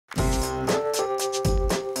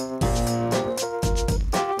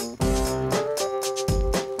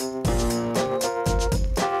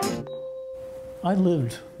I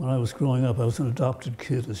lived, when I was growing up, I was an adopted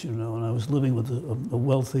kid, as you know, and I was living with a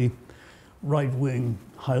wealthy, right-wing,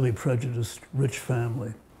 highly prejudiced, rich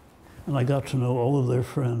family. And I got to know all of their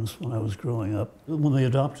friends when I was growing up. When they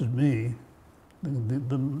adopted me,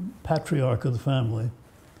 the patriarch of the family,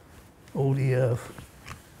 old E.F.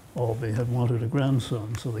 Albee, had wanted a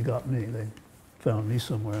grandson, so they got me. They found me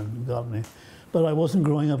somewhere and got me. But I wasn't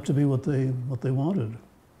growing up to be what they wanted.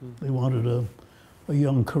 They wanted a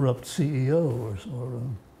young corrupt CEO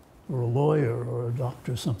or a lawyer or a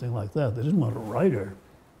doctor, something like that. They didn't want a writer.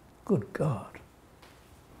 Good God.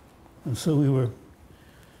 And so we were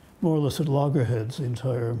more or less at loggerheads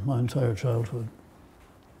my entire childhood.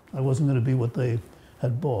 I wasn't going to be what they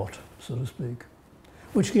had bought, so to speak,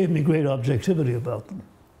 which gave me great objectivity about them,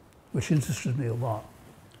 which interested me a lot.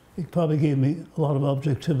 It probably gave me a lot of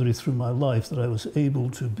objectivity through my life, that I was able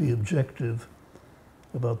to be objective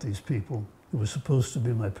about these people who were supposed to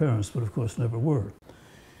be my parents, but of course never were.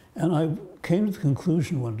 And I came to the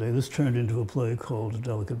conclusion one day, this turned into a play called A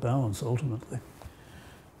Delicate Balance, ultimately.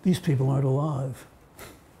 These people aren't alive.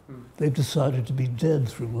 They've decided to be dead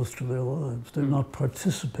through most of their lives. They're not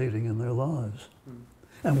participating in their lives.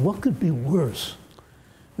 And what could be worse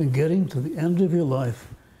than getting to the end of your life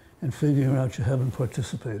and figuring out you haven't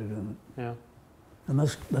participated in it? Yeah. And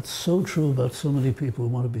that's so true about so many people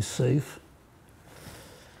who want to be safe.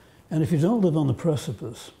 And if you don't live on the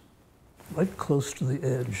precipice, right close to the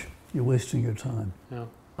edge, you're wasting your time. Yeah.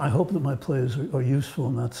 I hope that my plays are useful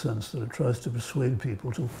in that sense, that it tries to persuade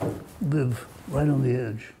people to live right on the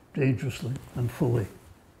edge, dangerously and fully.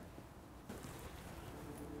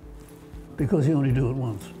 Because you only do it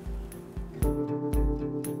once.